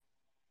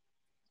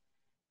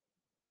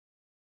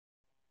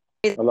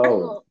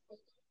Hello,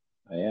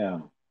 I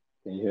am.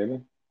 Can you hear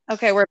me?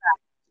 Okay, we're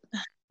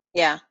back.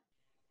 Yeah.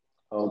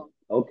 Oh,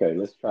 okay.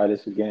 Let's try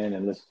this again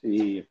and let's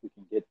see if we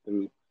can get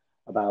through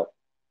about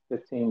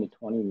 15 to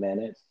 20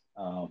 minutes.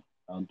 I'll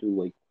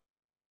do a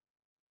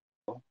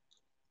quick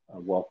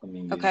intro,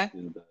 welcoming you Okay. to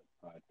the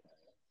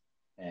podcast,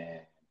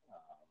 and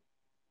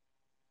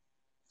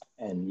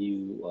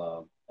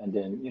and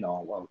then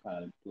I'll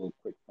kind of do a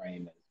quick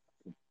frame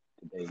as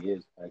today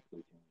is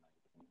actually June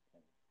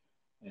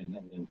 19th, and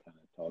then kind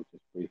of talk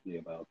just briefly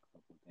about a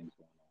couple of things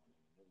going on in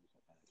the news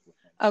and kind of what's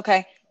on the Okay.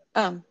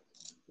 agenda Um, and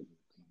get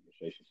the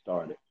conversation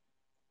started.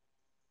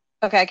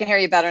 okay, I can hear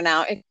you better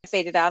now. It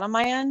faded out on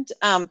my end.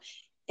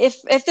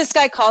 If this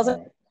guy calls All us,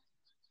 right.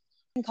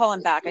 I can call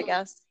him back, I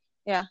guess.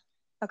 Yeah.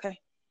 Okay.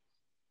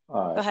 All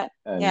Go right, ahead.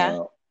 and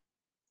Yeah.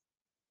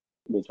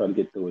 we'll try to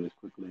get through it as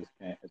quickly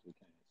as we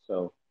can.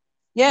 So,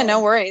 Yeah, no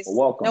well, worries. No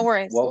welcome,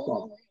 worries.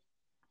 welcome.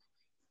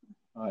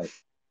 All right,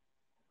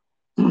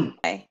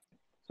 Okay.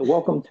 so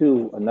welcome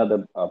to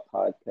another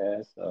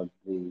podcast of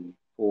the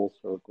Full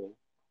Circle.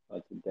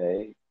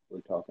 Today,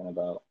 we're talking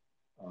about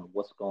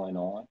what's going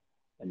on,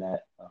 and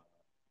that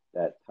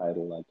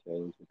title I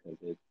chose because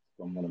it's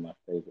from one of my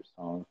favorite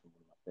songs from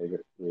one of my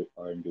favorite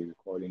R&B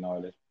recording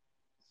artists,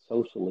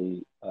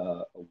 socially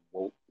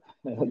awoke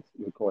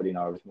recording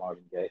artist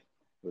Marvin Gaye. It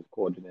was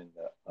recorded in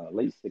the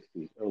late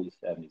 60s, early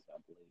 70s, I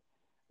believe.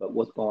 But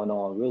what's going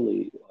on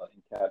really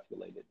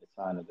encapsulated the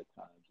sign of the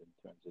times in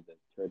terms of the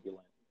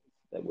turbulence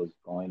that was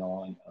going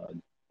on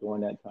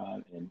during that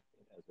time. And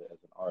as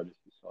an artist,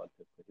 he sought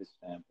to put his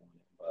stamp on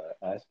it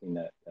by asking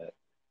that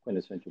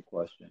quintessential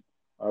question: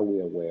 are we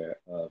aware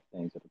of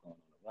things that are going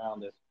on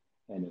around us?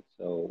 And if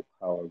so,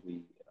 how are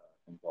we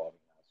involving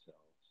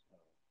ourselves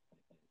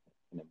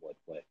and in what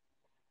way?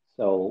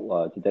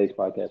 So today's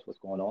podcast, what's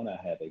going on? I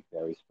have a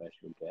very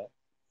special guest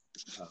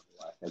who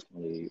I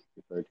affectionately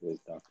refer to as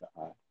Dr.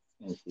 I,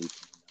 and she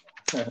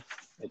can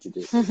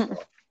introduce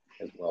herself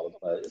as well.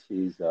 But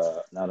she's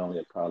not only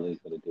a colleague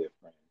but a dear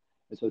friend.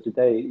 And so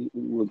today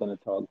we're going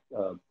to talk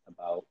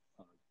about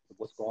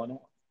what's going on.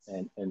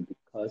 And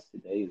because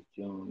today is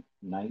June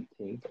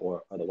 19th,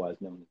 or otherwise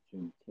known as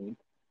Juneteenth,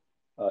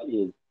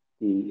 is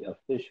the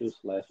official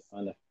slash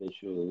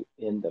unofficial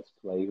end of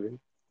slavery.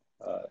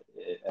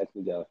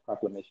 Actually, the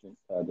proclamation,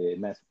 the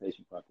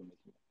Emancipation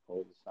Proclamation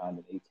was signed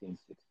in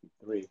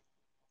 1863.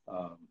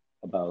 Um,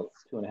 about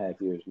 2.5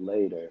 years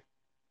later,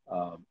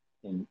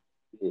 and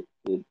it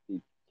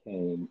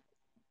became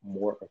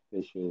more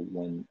official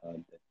when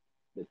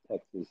the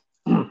Texas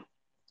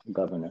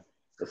governor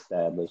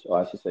established, or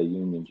I should say,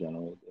 Union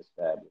General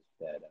established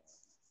that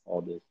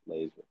all the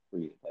slaves were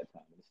free at that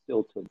time. And it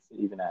still took,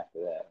 even after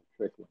that, a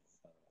trickling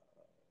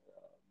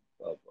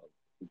of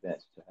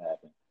events to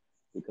happen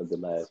because the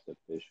last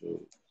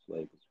official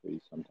slave was free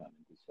sometime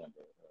in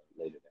December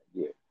later that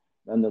year.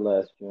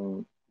 Nonetheless,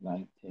 June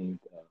 19th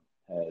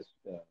has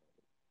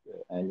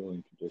annually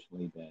and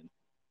traditionally been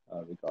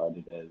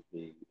regarded as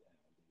the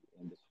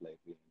end of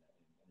slavery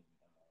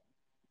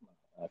in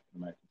African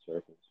American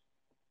circles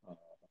uh,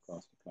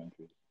 across the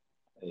country.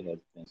 It has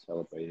been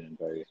celebrated in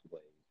various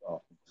ways,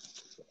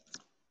 oftentimes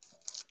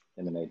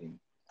emanating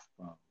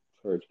from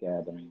church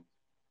gatherings,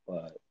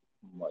 but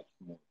much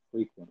more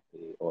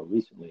frequently, or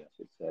recently, I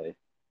should say,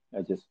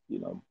 just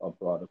a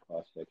broader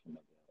cross section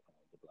of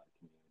the Black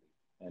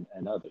community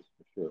and others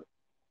for sure.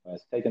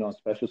 It's taken on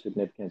special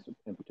significance,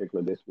 in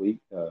particular this week.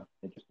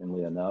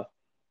 Interestingly enough,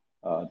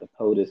 the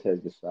POTUS has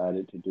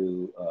decided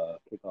to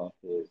kick off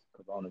his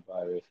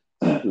coronavirus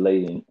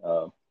laden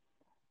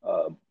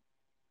uh,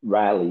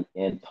 rally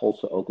in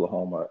Tulsa,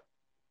 Oklahoma,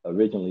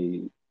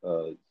 originally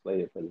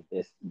slated for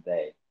this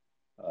day,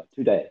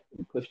 today.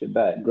 He pushed it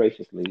back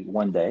graciously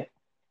one day.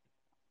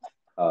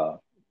 Uh,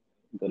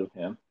 Good of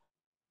him.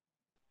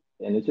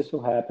 And it just so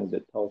happens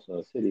that Tulsa,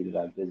 a city that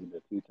I visited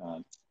a few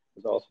times,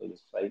 was also the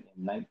site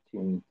in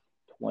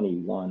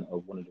 1921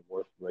 of one of the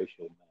worst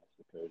racial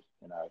massacres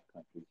in our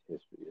country's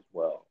history as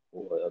well.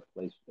 Or a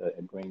place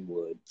in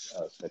Greenwood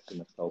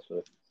section of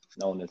Tulsa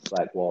known as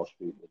Black Wall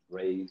Street was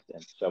razed,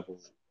 and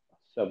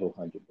several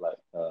hundred black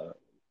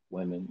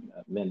women,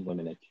 men,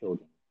 women, and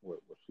children were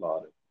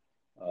slaughtered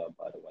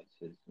by the white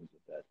citizens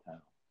of that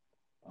town.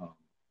 Um,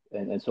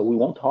 and so we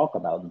won't talk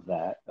about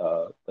that,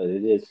 but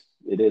it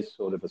is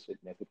sort of a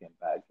significant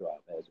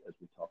backdrop as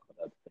we talk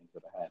about other things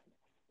that are happening.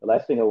 The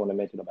last thing I want to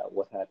mention about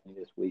what's happening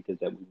this week is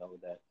that we know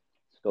that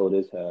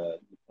SCOTUS had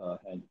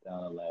handed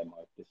down a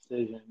landmark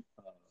decision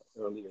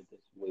earlier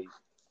this week,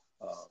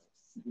 uh,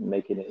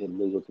 making it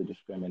illegal to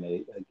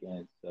discriminate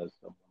against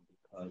someone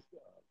because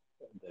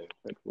of their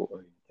sexual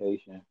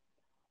orientation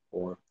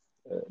or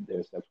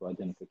their sexual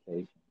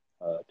identification.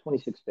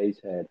 26 states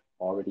had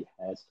already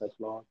had such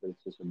laws, but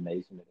it's just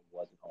amazing that it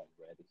wasn't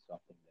already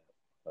something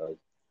that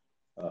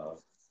was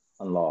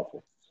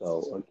unlawful.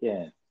 So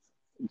again,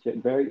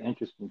 very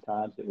interesting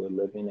times that we're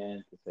living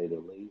in, to say the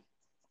least.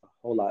 A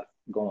whole lot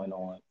going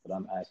on, but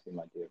I'm asking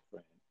my dear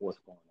friend, what's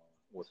going on?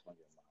 What's on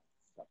your mind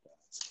about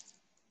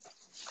that?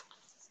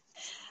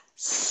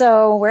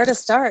 So where to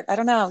start? I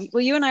don't know.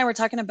 Well, you and I were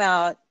talking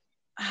about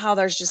how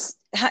there's just,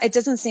 it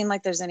doesn't seem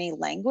like there's any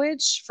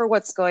language for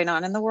what's going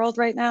on in the world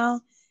right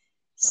now.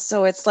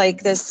 So it's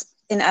like this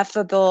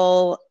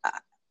ineffable,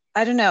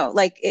 I don't know,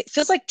 like it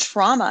feels like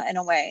trauma in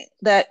a way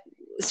that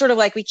sort of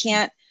like we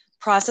can't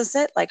process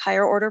it, like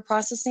higher order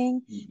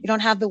processing. We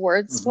don't have the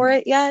words for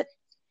it yet,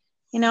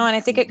 you know, and I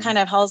think it kind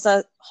of holds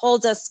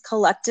us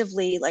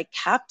collectively like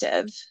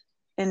captive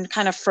and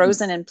kind of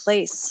frozen in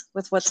place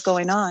with what's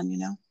going on, you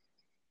know.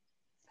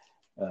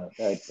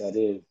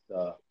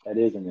 That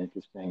is an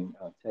interesting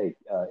take,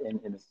 and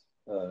it's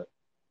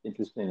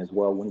interesting as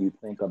well when you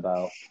think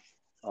about,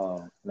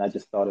 and I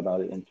just thought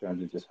about it in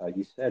terms of just how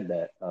you said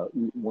that.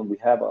 When we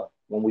have a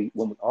when we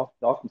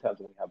oftentimes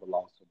when we have a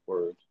loss of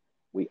words,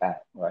 we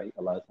act, right.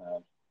 A lot of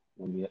times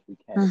when we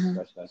can't Mm-hmm.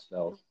 express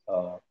ourselves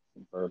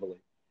verbally,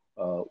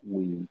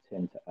 we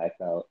tend to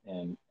act out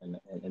in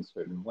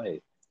certain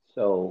ways.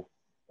 So,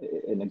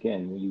 and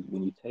again,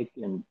 when you take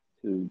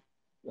into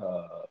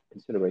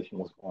consideration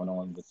what's going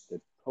on with the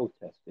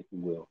protests, if you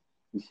will,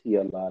 we see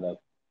a lot of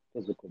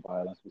physical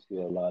violence. We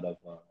see a lot of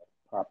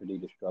property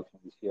destruction.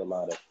 We see a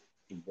lot of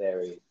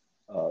very,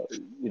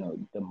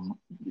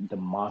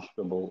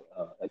 demonstrable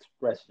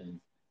expressions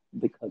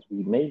because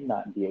we may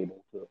not be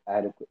able to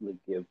adequately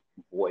give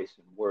voice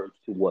and words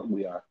to what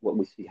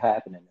we see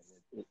happening.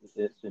 And it's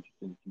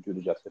interesting to do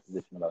the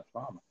juxtaposition about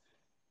trauma.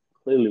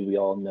 Clearly, we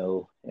all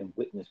know and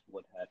witnessed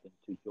what happened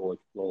to George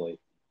Floyd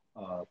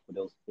for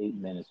those 8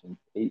 minutes and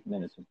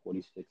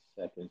 46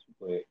 seconds,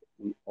 where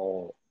we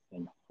all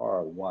in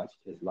horror watched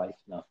his life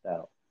snuffed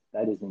out.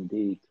 That is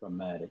indeed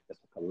traumatic. That's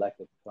a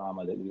collective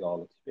trauma that we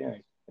all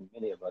experience, and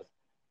many of us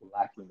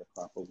lacking the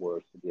proper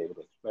words to be able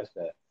to express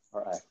that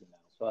are acting out.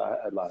 So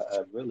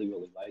I really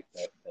really like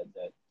that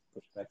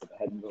perspective.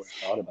 I hadn't really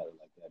thought about it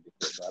like that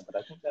before, but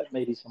I think that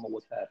may be some of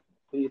what's happening.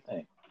 What do you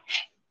think?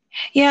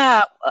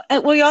 Yeah.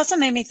 Well, you also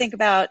made me think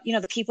about, you know,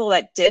 the people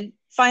that did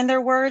find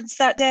their words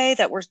that day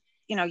that were,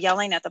 you know,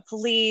 yelling at the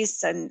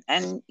police and,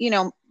 you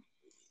know,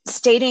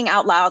 stating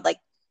out loud, like,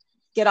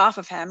 get off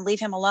of him, leave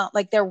him alone.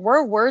 Like there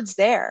were words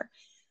there,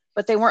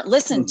 but they weren't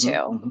listened Mm-hmm, to.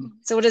 mm-hmm.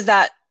 So what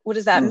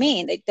does that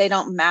mean? They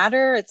don't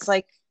matter. It's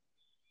like,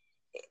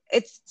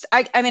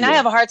 I mean, I Yeah.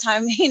 have a hard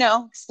time, you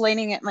know,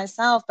 explaining it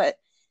myself, but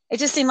it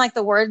just seemed like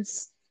the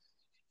words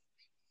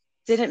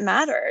didn't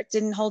matter. It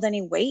didn't hold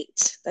any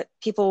weight, that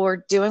people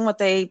were doing what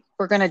they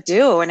were going to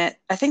do. And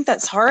I think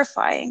that's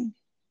horrifying.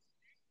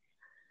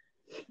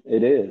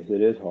 It is.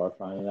 It is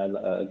horrifying. And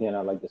again,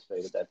 I like to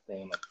say that that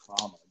theme of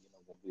trauma,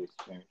 when we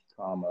experience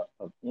trauma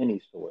of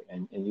any sort,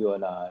 and you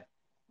and I,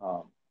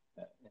 um,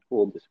 in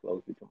full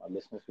disclosure to my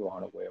listeners who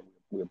aren't aware,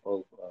 we're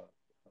both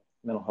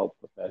mental health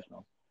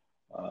professionals.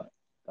 Uh,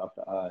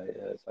 Dr. I,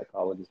 a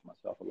psychologist,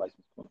 myself, a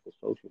licensed clinical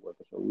social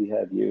worker. So we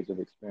have years of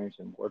experience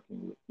in working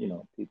with,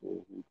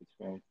 people who've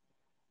experienced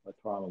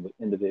trauma, with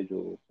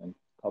individuals and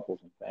couples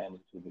and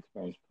families who've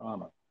experienced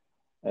trauma.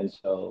 And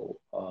so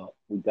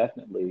we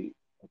definitely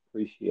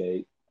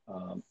appreciate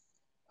um,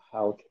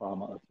 how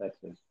trauma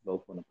affects us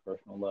both on a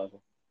personal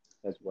level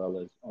as well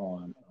as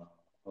on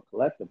a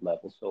collective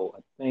level. So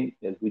I think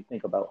as we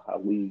think about how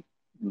we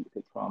look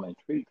at trauma and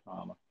treat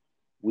trauma,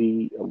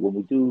 we when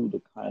we do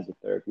the kinds of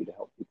therapy to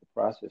help people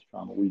process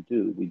trauma, we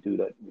do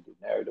that. We do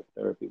narrative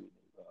therapy, we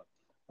do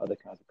other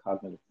kinds of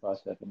cognitive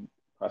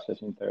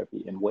processing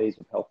therapy, and ways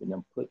of helping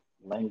them put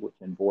language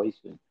and voice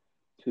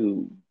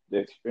into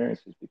their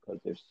experiences because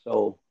they're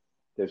so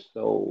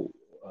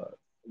uh,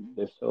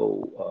 they're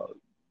so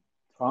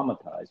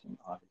traumatizing.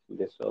 Obviously,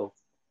 they're so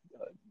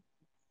uh,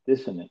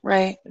 dissonant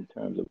Right. in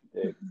terms of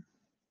their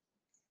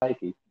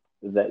psyche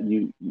that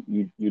you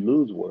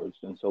lose words,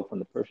 and so from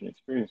the person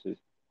experiences,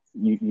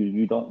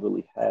 you don't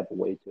really have a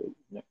way to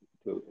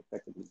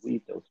effectively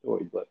weave those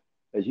stories. But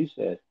as you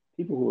said,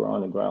 people who are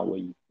on the ground where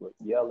you were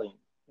yelling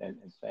and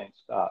saying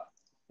stop,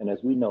 and as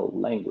we know,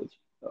 language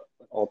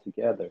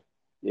altogether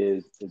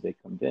is a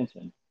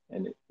convention,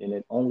 and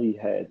it only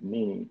has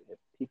meaning if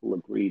people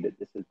agree that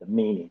this is the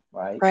meaning,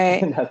 right?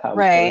 Right. And that's how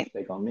we first Right.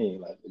 take on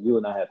meaning. Like you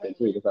and I have to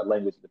agree that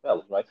language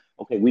develops, right?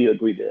 Okay, we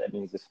agree that that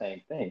means the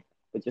same thing.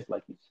 But just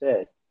like you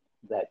said,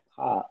 that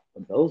cop,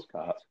 those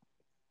cops,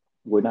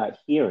 were not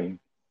hearing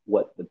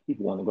what the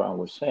people on the ground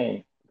were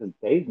saying because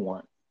they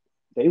weren't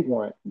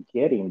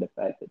getting the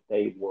fact that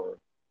they were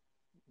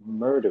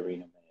murdering a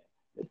man.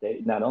 That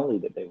they not only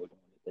that they were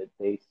doing it, that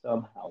they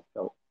somehow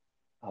felt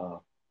uh,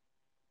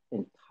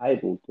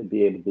 entitled to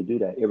be able to do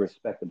that,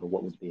 irrespective of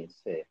what was being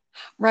said.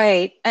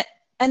 Right.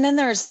 And then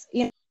there's,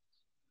 you know,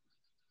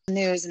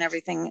 news and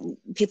everything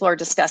people are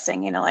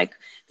discussing, you know, like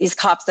these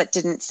cops that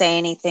didn't say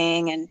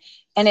anything.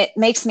 And it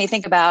makes me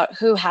think about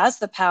who has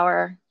the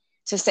power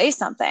to say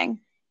something,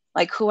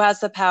 like who has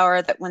the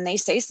power that when they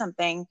say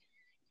something,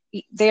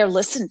 they are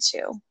listened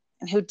to,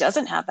 and who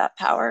doesn't have that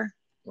power.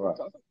 Right.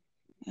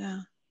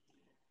 Yeah.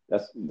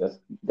 That's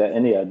that,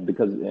 and yeah,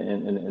 because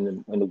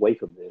in the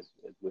wake of this,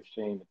 as we're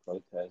seeing the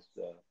protests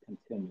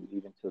continue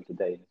even till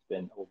today, and it's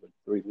been over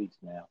 3 weeks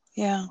now.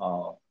 Yeah.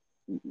 Uh,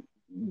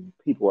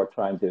 People are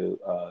trying to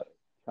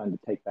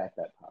take back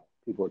that power.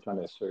 People are trying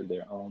to assert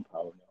their own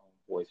power, their own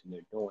voice, and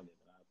they're doing it.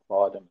 And I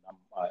applaud them. And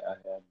I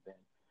have been.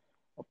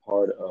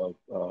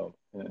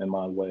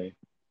 way,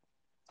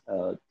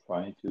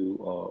 trying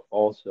to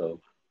also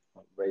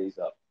raise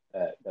up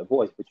that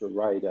voice. But you're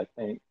right. I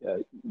think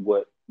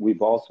what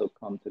we've also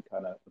come to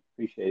kind of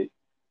appreciate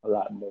a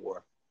lot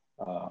more,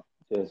 uh,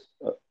 just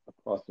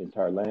across the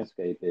entire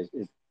landscape, is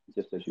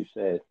just as you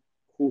said,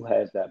 who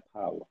has that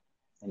power,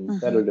 and Hmm.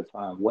 better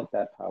define what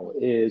that power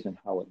is and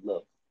how it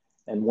looks.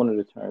 And one of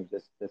the terms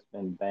that's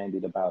been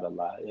bandied about a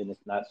lot, and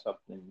it's not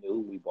something new.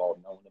 We've all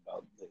known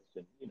about this,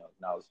 and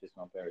now it's just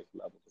on various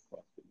levels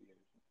across the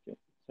years,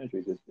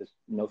 centuries. Is this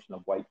notion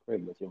of white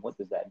privilege, and what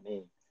does that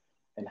mean?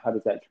 And how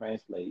does that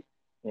translate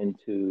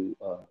into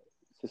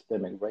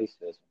systemic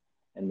racism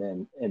and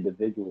then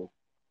individual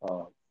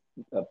uh,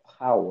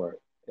 power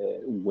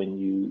when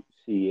you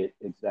see it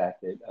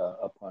exacted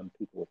upon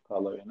people of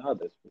color and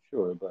others for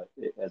sure, but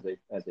as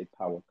a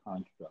power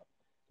construct.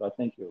 So I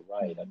think you're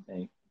right. I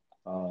think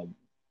um,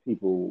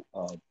 people,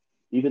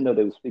 even though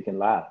they were speaking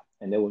loud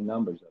and there were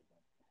numbers of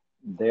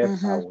them, their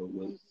Hmm. power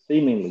was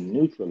seemingly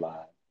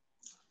neutralized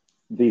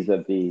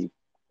vis-a-vis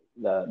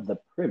the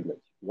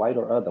privilege, white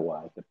or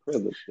otherwise, the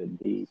privilege that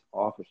these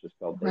officers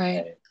felt they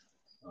Right. had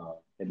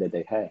and that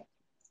they had.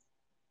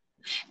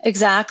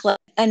 Exactly.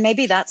 And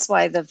maybe that's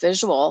why the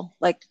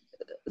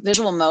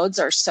visual modes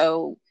are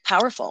so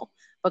powerful,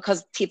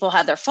 because people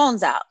had their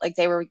phones out, like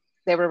they were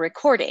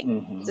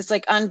recording. Hmm. It's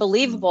like Hmm.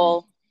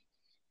 unbelievable.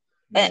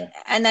 And,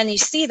 Yeah, and then you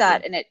see yeah,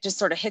 that and it just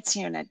sort of hits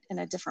you in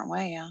a different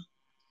way. Yeah.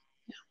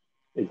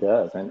 it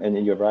does.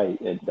 And you're right.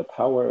 The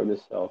power of the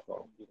cell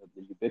phone,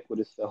 the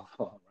ubiquitous cell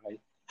phone, right?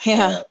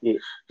 Yeah.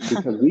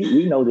 Because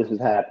we know this has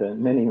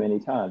happened many, many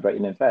times, right?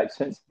 And in fact,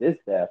 since this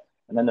death,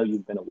 and I know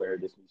you've been aware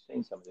of this and you've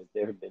seen some of this,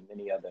 there have been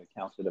many other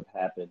accounts that have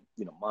happened,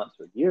 months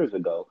or years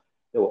ago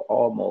that were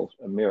almost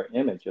a mirror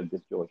image of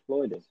this George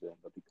Floyd incident.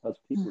 But because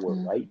people were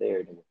Hmm. right there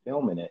and they were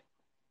filming it,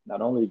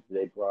 not only did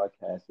they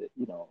broadcast it,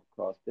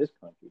 across this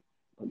country,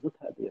 but look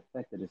at the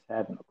effect that it's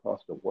having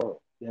across the world.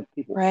 You have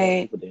people all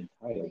Right. over the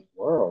entire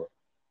world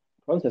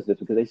protest this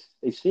because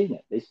they seen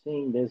it. They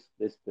seen this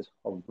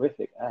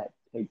horrific act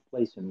take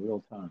place in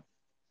real time.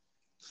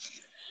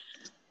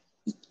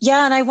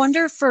 Yeah. And I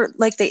wonder, for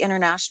like the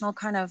international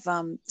kind of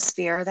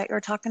sphere that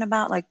you're talking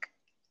about, like,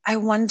 I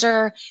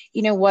wonder,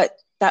 what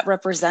that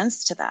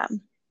represents to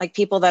them, like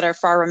people that are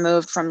far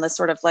removed from the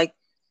sort of like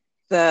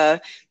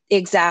the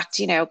exact,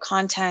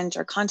 content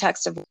or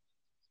context of,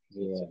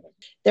 Yeah,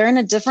 they're in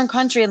a different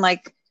country, and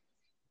like,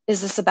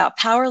 is this about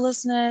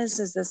powerlessness?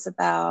 Is this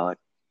about,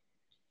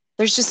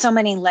 there's just so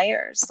many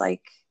layers.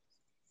 Like,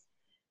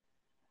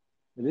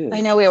 it I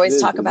is. know we It always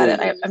is. talk It about it.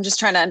 is. I'm just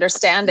trying to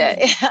understand it.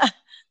 Yeah. Yeah.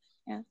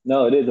 Yeah.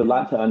 No, it is a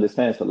lot to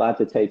understand. It's a lot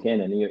to take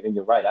in, and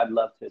you're right. I'd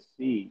love to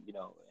see,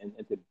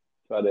 and to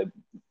try to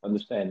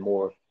understand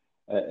more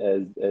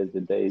as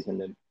the days and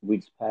the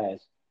weeks pass.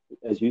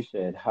 As you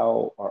said,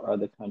 how are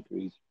other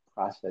countries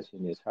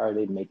processing this? How are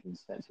they making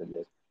sense of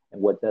this?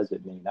 And what does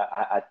it mean?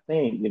 I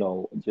think,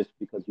 just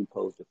because you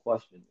posed the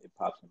question, it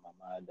pops in my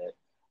mind that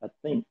I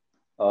think,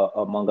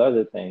 among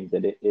other things,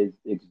 that it's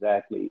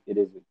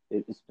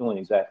doing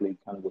exactly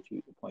kind of what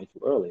you pointed to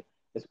earlier.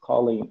 It's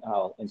calling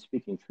out and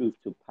speaking truth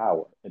to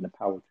power and the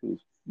power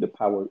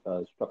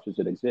structures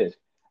that exist.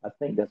 I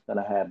think that's going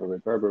to have a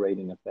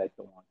reverberating effect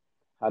on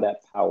how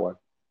that power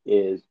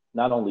is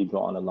not only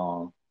drawn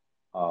along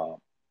uh,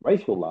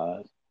 racial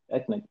lines,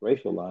 ethnic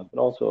racial lines, but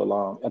also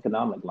along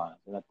economic lines.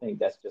 And I think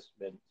that's just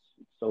been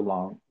so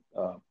long,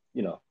 uh,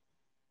 you know,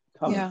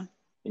 coming. Yeah.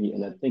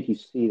 And I think you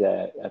see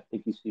that. I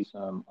think you see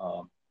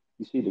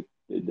you see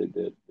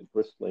the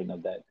bristling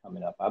of that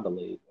coming up. I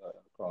believe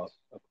across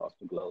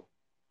the globe.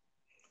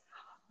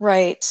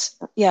 Right.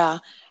 Yeah.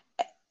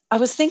 I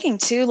was thinking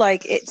too,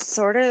 like, it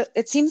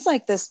seems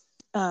like this,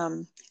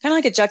 kind of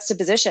like a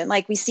juxtaposition.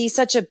 Like, we see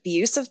such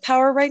abuse of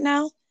power right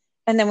now,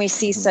 and then we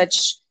see Hmm.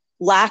 such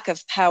lack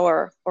of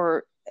power,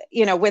 or,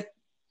 with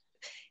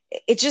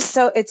it just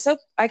it's so,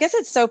 I guess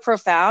it's so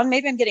profound.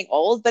 Maybe I'm getting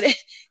old, but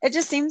it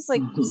just seems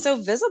like so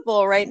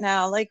visible right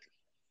now. Like,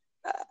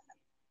 uh,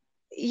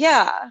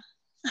 yeah.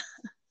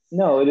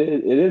 No, it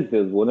is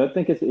visible, and I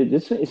think it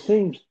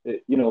seems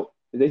they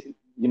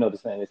the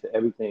saying is that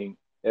everything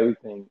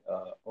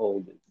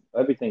old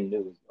everything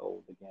new is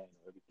old again,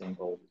 or everything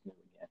old is new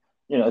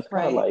again. It's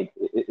kind of Right. like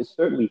it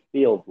certainly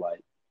feels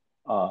like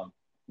um,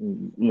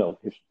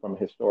 from a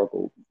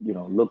historical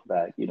look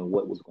back,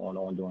 what was going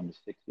on during the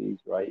 '60s,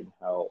 right, and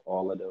how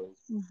all of those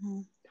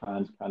Hmm.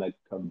 times kind of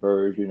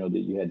converge. That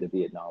you had the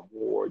Vietnam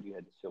War, you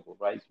had the Civil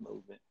Rights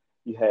Movement,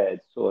 you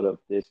had sort of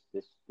this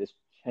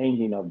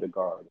changing of the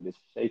guard, this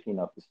shaking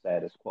up the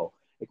status quo.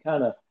 It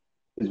kind of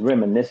is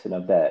reminiscent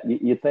of that.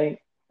 You think,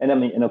 and I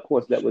mean, and of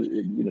course that was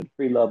the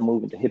free love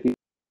movement, the hippie,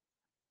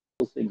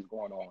 those things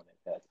going on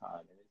at that time,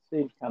 and it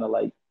seems kind of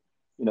like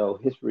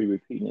history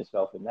repeating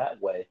itself in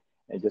that way,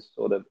 and just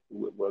sort of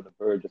we're on the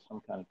verge of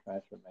some kind of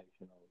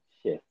transformational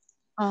shift.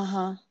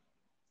 Uh-huh.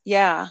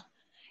 Yeah.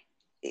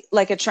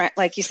 Like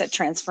like you said,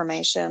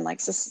 transformation, like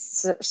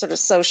sort of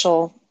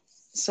social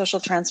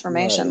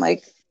transformation. Right,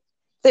 Like,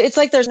 it's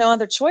like there's no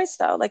other choice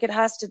though. Like,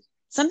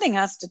 something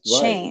has to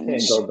right. You can't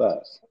change. go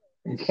back.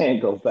 it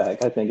can't go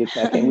back. I think I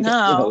can't. We can,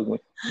 No.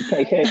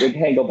 it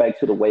can't go back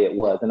to the way it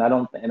was. And I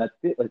don't. And I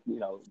feel like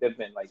there've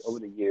been like over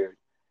the years,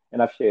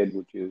 and I've shared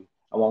with you.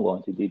 I won't go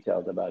into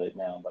details about it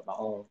now, but my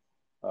own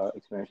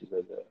experiences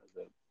as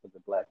a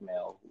black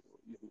male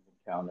who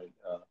encountered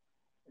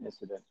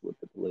incidents with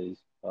the police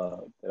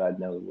that I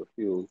know were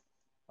fueled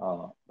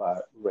by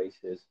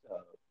racist,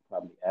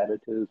 probably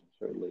attitudes and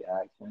certainly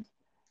actions.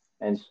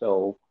 And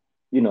so,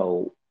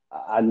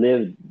 I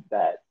lived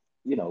that,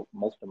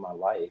 most of my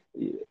life,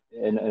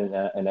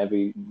 and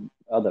every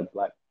other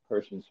black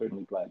person,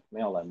 certainly black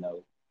male I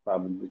know,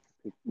 probably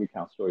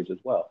recount stories as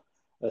well.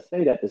 Let's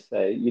say that to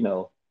say,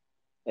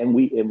 and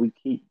we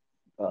keep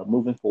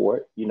moving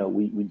forward.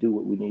 We do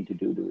what we need to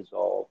do to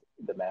resolve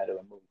the matter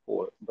and move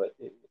forward. But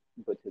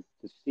to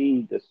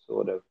see this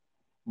sort of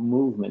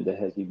movement that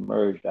has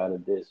emerged out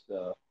of this,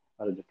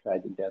 out of the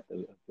tragic death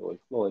of George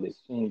Floyd, it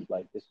seems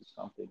like this is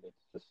something that's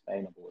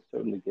sustainable. It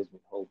certainly gives me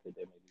hope that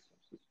there may be some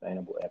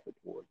sustainable effort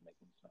towards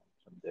making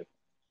some difference.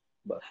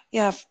 But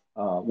Yeah.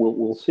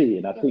 we'll see,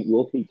 and I think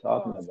we'll keep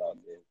talking about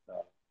this.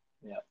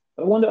 Yeah,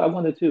 but I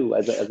wonder too,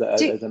 Do,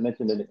 as I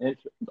mentioned in the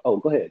intro. Oh,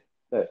 go ahead.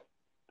 Go ahead.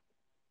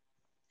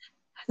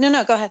 no,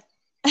 no, go ahead.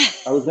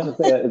 I was going to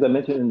say, as I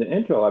mentioned in the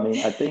intro, I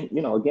mean, I think,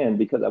 again,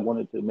 because I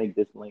wanted to make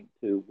this link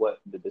to what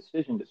the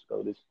decision that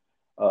SCOTUS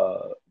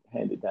uh,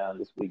 handed down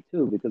this week,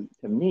 too, because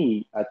to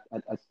me, I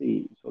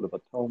see sort of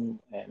a tone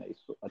and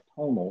a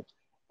tonal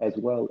as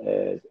well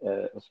as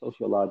a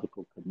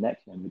sociological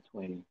connection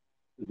between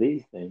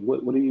these things.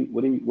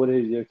 What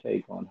is your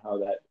take on how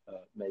that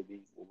maybe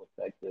will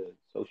affect the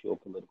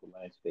socio-political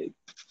landscape?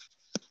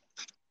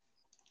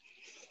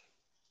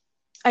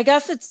 I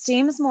guess it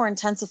seems more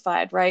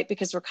intensified, right?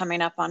 Because we're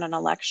coming up on an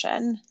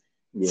election.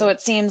 So Yeah,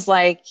 it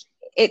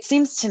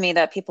seems to me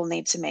that people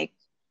need to make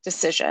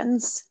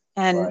decisions.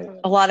 And right,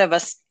 a lot of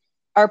us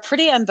are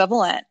pretty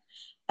ambivalent.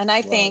 And I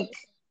right,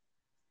 think,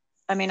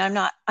 I mean, I'm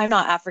not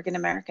African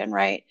American,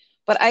 right?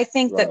 But I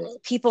think that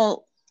right,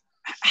 people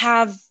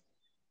have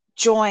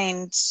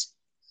joined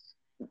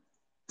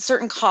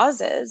certain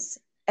causes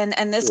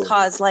and this sure,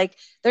 cause, like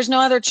there's no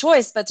other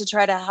choice but to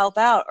try to help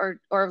out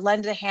or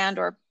lend a hand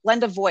or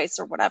lend a voice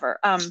or whatever,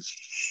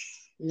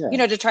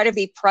 yeah. to try to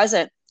be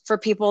present for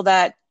people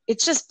that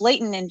it's just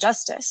blatant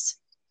injustice.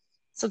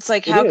 So it's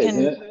like, It how is,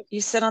 can you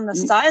sit on the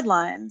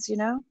sidelines?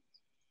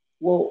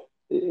 well,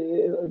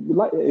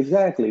 like,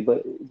 exactly.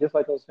 But just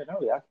like I was saying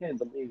earlier, I can't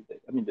believe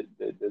that. I mean,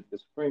 the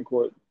Supreme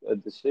Court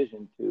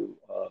decision to,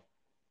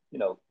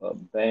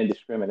 ban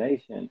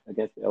discrimination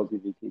against the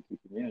LGBTQ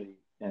community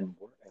and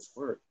at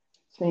work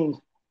seems,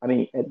 I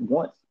mean, at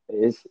once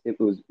it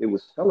was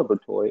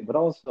celebratory, but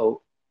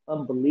also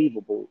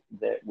unbelievable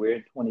that we're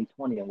in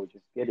 2020 and we're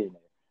just getting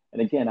there.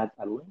 And again, I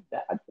link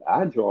that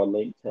I draw a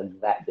link to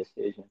that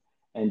decision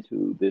and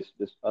to this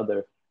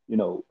other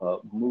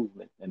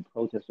movement and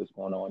protests that's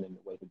going on in the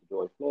wake of the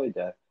George Floyd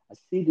death. I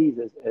see these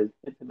as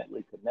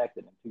intimately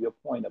connected. And to your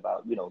point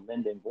about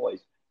lending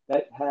voice,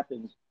 that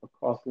happens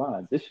across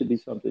lines. This should be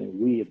something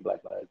we as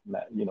Black Lives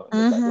Matter, in the Black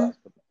Mm-hmm. Lives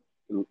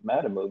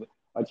Matter movement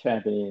are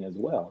championing as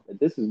well. That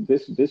this is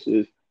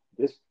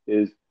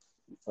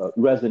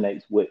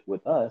resonates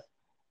with us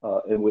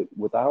and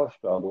with our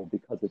struggle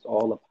because it's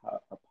all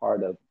a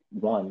part of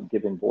one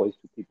giving voice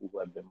to people who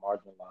have been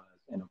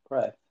marginalized and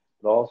oppressed,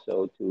 but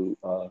also to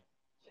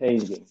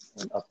changing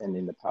and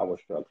upending the power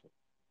structure.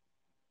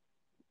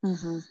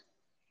 Mm-hmm.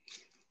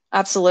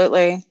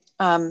 Absolutely.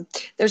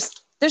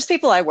 There's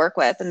people I work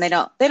with and they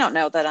don't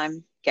know that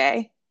I'm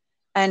gay.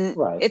 And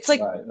Right, it's like,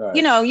 right,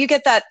 right, you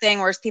get that thing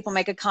where people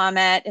make a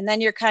comment and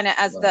then you're kind of,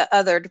 as right. the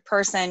othered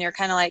person, you're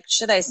kind of like,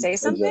 should I say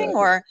something Exactly.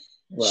 or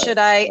Right, should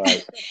I,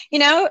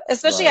 right,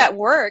 especially right, at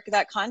work,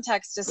 that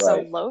context is so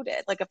right.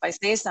 loaded. Like if I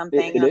say It,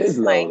 something, it is it's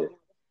like, loaded.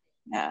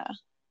 yeah,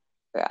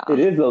 It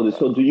yeah, is loaded.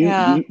 So do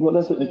yeah. you, well,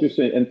 that's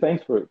interesting. And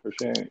thanks for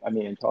sharing, I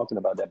mean, and talking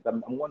about that. But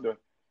I'm wondering,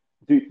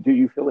 do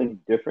you feel any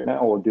different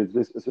now, or is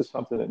this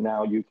something that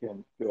now you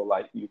can feel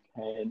like you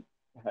can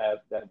have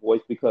that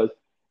voice? Because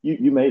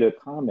you made a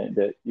comment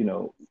that,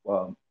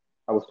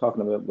 I was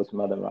talking about with some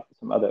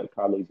other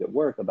colleagues at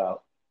work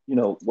about,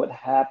 what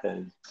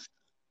happens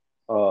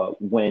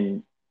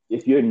when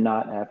if you're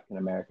not African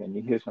American,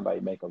 you hear somebody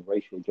make a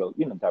racial joke,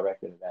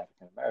 directed at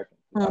African Americans,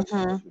 because obviously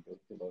Mm-hmm. racial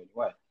jokes can go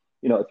anyway.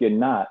 If you're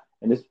not,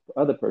 and this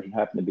other person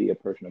happened to be a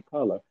person of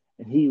color,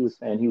 and he was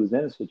saying he was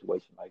in a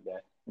situation like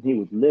that, and he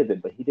was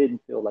livid, but he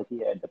didn't feel like he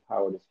had the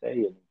power to say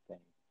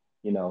anything,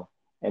 you know.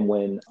 And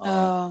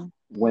Oh,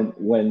 when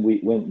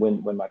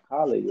my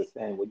colleague was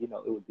saying, well,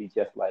 it would be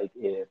just like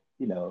if,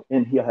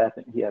 and he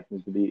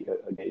happens to be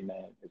a gay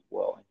man as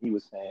well, and he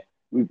was saying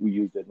we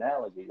used the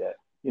analogy that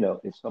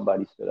if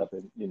somebody stood up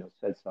and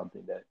said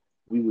something that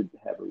we would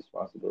have a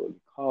responsibility to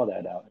call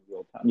that out in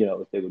real time,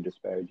 if they were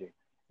disparaging,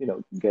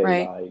 gay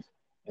right. lives,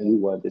 and we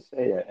wanted to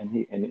say that, and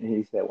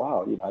he said,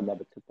 wow, I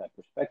never took that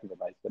perspective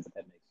about it. I said, but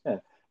that makes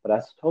sense. But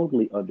I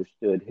totally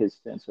understood his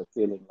sense of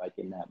feeling like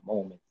in that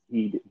moment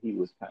he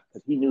was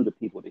because he knew the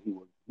people that he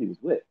was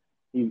with.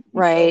 He felt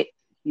Right.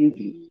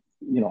 hugely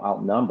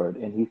outnumbered,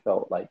 and he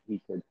felt like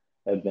he could.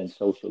 have been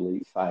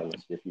socially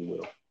silenced, if you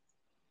will.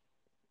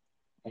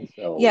 And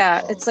so,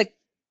 Yeah, it's like,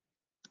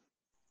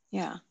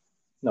 yeah.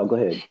 no, go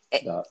ahead,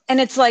 It- Doc. and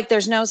it's like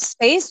there's no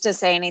space to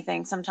say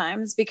anything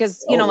sometimes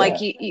because, Oh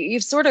like yeah,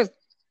 you've sort of,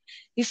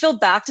 you feel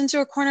backed into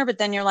a corner, but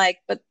then you're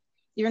like, but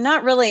you're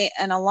not really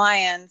an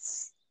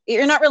alliance.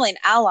 You're not really an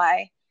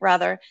ally,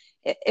 rather,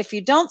 if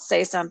you don't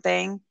say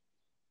something.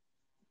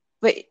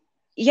 But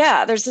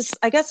yeah, there's this,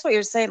 I guess what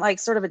you're saying, like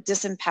sort of a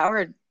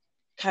disempowered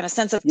kind of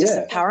sense of yeah.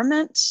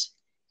 disempowerment.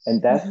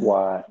 And that's Hmm.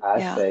 why I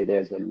Yeah. say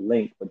there's a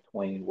link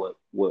between what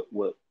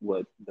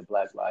the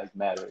Black Lives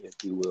Matter, if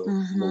you will,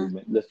 Hmm.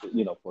 movement. Listen,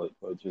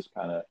 for just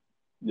kind of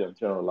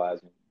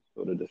generalizing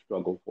sort of the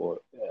struggle for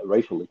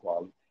racial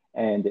equality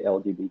and the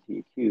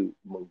LGBTQ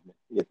movement,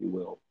 if you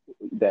will.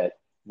 That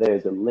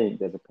there's a link,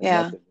 there's a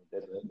Yeah. connective,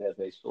 there's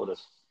a sort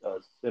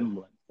of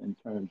semblance in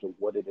terms of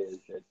what it is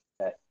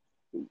that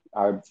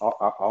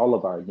all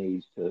of our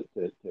needs to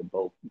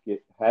both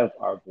have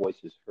our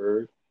voices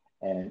heard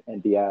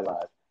and be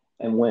allies.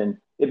 And when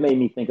it made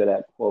me think of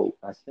that quote,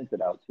 I sent it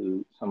out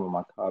to some of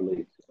my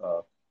colleagues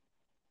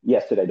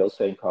yesterday. Those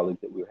same colleagues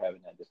that we were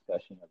having that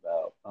discussion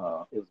about.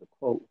 It was a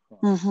quote from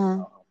Hmm.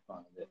 I'll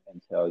find it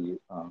and tell you.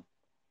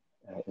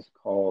 It's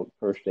called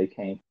 "First They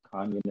Came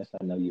Communists."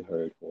 I know you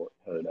heard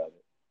of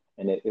it,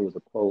 and it was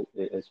a quote.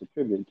 It's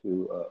attributed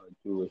to a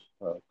Jewish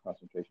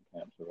concentration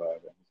camp survivor.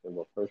 He said,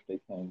 "Well, first they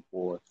came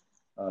for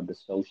the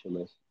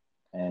socialists,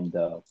 and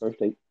first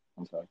they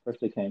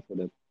came for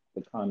the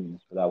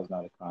communists, but I was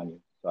not a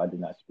communist, so I did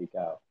not speak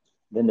out.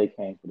 Then they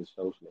came for the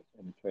socialists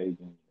and the trade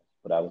unionists,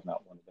 but I was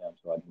not one of them,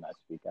 so I did not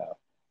speak out.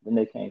 Then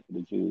they came for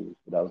the Jews,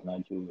 but I was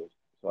not Jewish,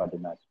 so I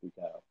did not speak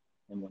out.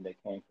 And when they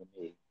came for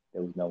me,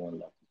 there was no one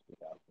left to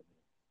speak out for me."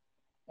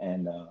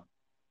 And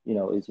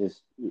it's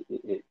just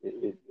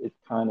it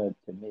kind of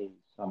to me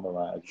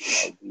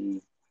summarizes how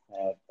we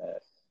have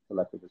that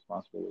collective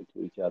responsibility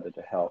to each other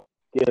to help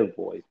give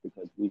voice,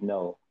 because we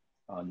know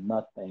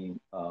nothing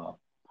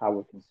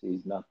power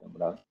conceives nothing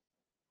without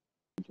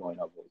join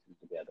our voices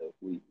together.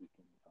 We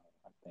can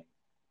I think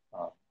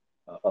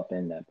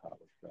upend that power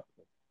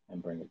structure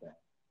and bring it down.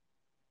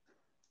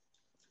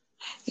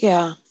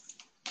 Yeah.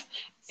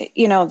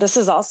 This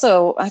is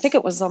also, I think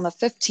it was on the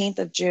 15th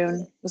of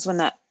June was when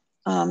that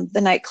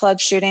the nightclub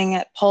shooting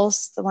at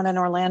Pulse, the one in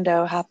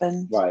Orlando,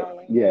 happened. Right.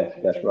 Yes,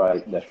 that's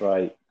right. That's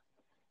right.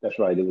 That's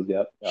right. It was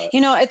yep.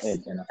 You know, it's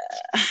And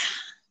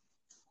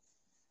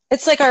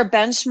it's like our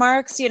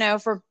benchmarks,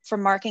 for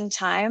marking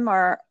time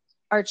are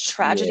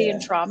tragedy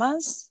and yeah,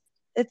 traumas.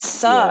 It yeah.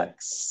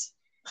 sucks.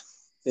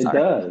 It Sorry,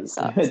 it does.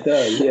 sucks. It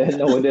does. Yeah,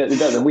 no, it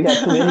doesn't. We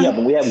have too many of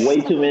them. We have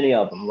way too many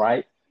of them,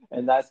 right?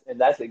 And that's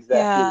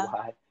exactly Yeah.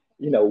 why,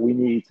 we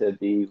need to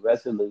be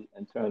resolute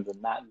in terms of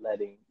not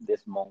letting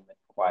this moment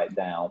quiet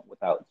down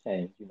without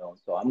change,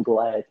 So I'm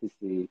glad to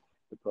see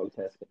the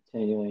protests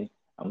continuing.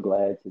 I'm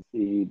glad to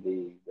see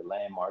the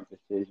landmark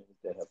decisions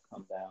that have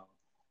come down.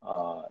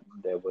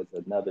 There was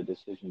another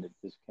decision that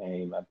just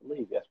came, I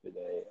believe,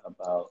 yesterday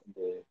about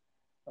the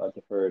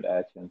deferred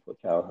action for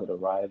childhood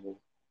arrival,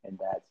 and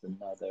that's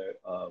another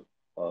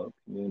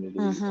community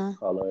of Mm-hmm.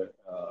 color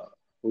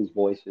whose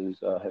voices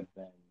have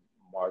been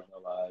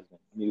marginalized and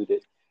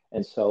muted.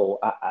 And so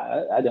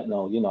I don't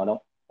know, I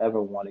don't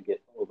ever want to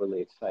get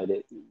overly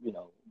excited,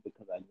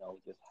 because I know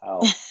just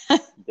how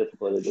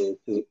difficult it is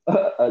to,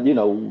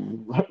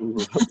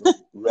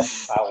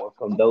 wrest power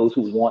from those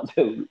who want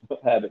to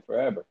have it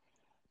forever.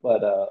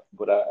 But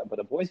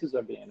the voices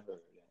are being heard,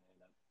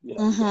 and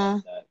even Mm-hmm.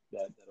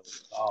 that old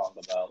song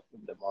about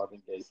the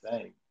Marvin Gaye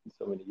sang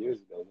so many years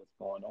ago, "What's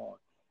going on?"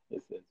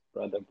 It says,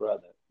 "Brother,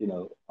 brother,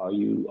 are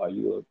you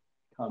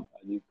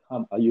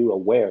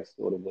aware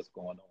sort of what's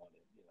going on,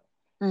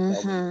 and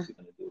tell me what Mm-hmm. you're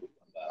gonna do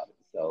about it."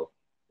 So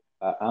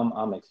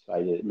I'm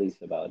excited at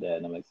least about that,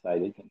 and I'm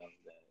excited to know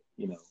that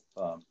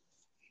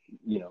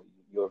you know,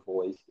 your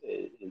voice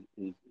is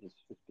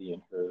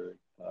being heard.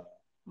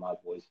 My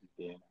voice is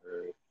being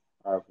heard.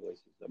 Our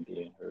voices are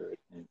being heard,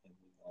 and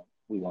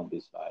we won't be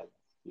silenced.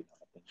 I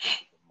think this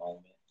is a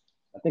moment.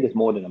 I think it's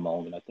more than a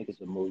moment. I think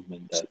it's a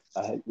movement that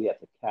we have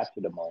to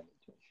capture the moment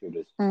to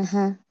ensure this change.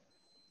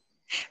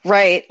 Mm-hmm.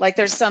 Right. Like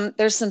there's some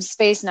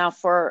space now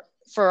for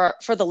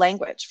the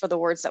language, for the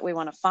words that we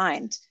want to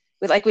find.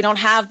 We don't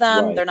have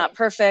them, they're Right. not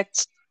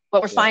perfect,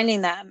 but we're Yeah.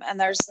 finding them, and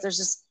there's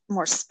just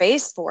more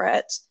space for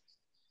it.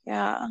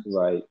 Yeah.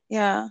 Right.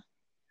 Yeah.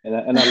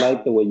 And I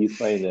like the way you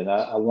framed it.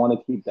 I want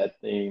to keep that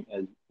theme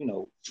as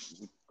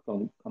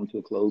we come to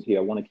a close here.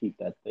 I want to keep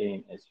that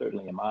theme as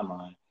certainly in my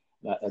mind,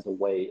 not as a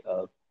way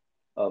of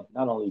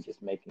not only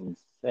just making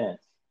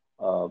sense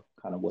of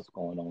kind of what's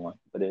going on,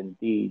 but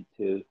indeed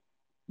to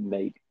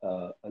make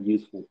a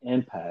useful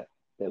impact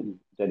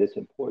that it's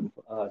important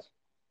for us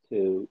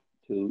to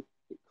to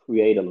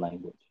create a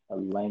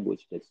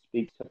language that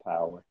speaks to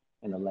power,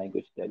 and a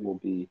language that will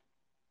be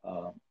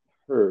uh,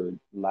 heard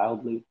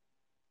loudly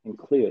and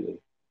clearly,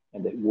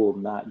 and that will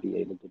not be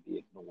able to be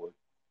ignored,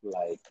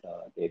 like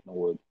they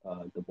ignored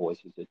the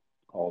voices that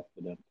called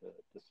for them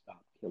to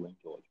stop killing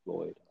George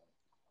Floyd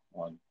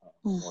on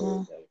Memorial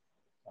Mm-hmm. Day,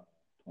 uh,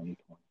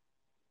 2020.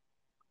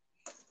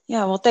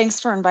 Yeah, well, thanks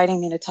for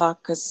inviting me to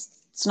talk, because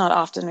it's not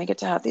often we get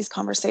to have these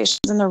conversations,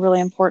 and they're really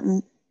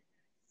important.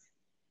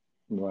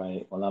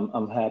 Right. Well,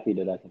 I'm happy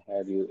that I can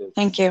have you. It's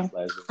Thank been a you.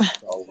 pleasure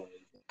as always.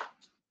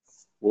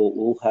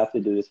 We'll have to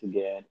do this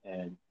again,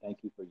 and thank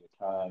you for your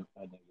time.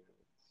 I know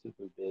you're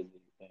super busy,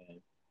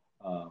 and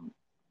um,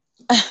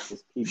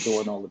 just keep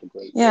doing all of the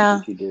great work Yeah.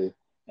 that you do,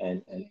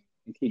 and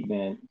keep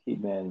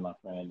being my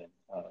friend,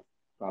 and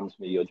promise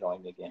me you'll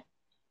join me again.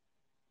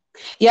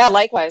 Yeah,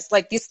 likewise.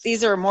 Like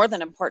these are more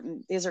than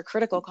important. These are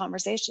critical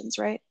conversations,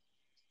 right?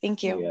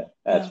 Thank you. Yeah,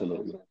 Yeah.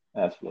 absolutely,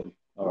 absolutely.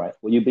 All right.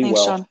 Well, you be Thanks,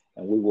 well, Sean.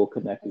 and we will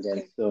connect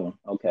again soon.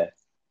 Okay.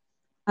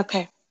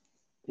 Okay.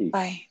 Peace.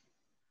 Bye.